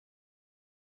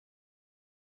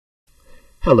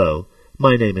Hello,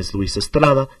 my name is Luis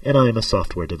Estrada and I am a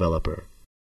software developer.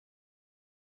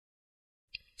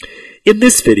 In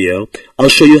this video, I'll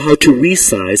show you how to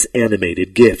resize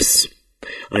animated GIFs.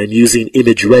 I am using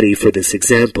Image Ready for this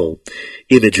example.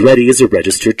 Image Ready is a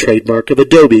registered trademark of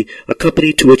Adobe, a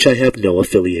company to which I have no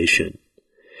affiliation.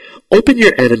 Open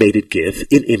your animated GIF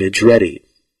in Image Ready.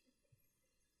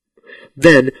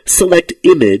 Then select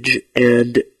Image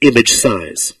and Image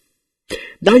Size.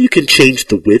 Now you can change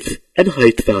the width and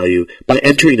height value by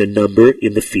entering a number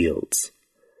in the fields.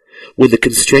 When the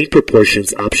Constraint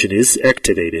Proportions option is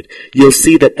activated, you'll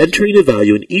see that entering a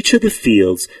value in each of the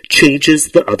fields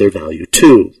changes the other value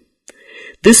too.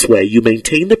 This way, you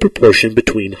maintain the proportion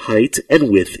between height and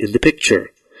width in the picture.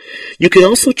 You can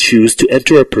also choose to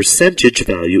enter a percentage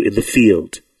value in the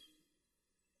field.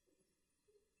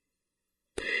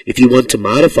 If you want to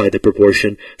modify the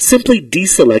proportion, simply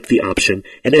deselect the option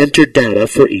and enter data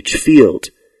for each field.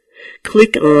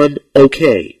 Click on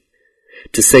OK.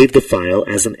 To save the file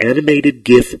as an animated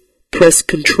GIF, press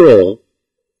Ctrl,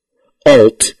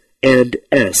 Alt, and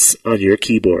S on your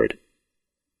keyboard.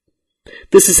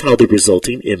 This is how the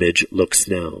resulting image looks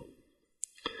now.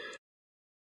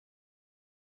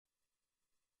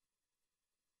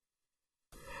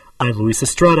 I'm Luis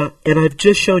Estrada, and I've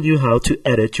just shown you how to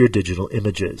edit your digital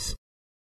images.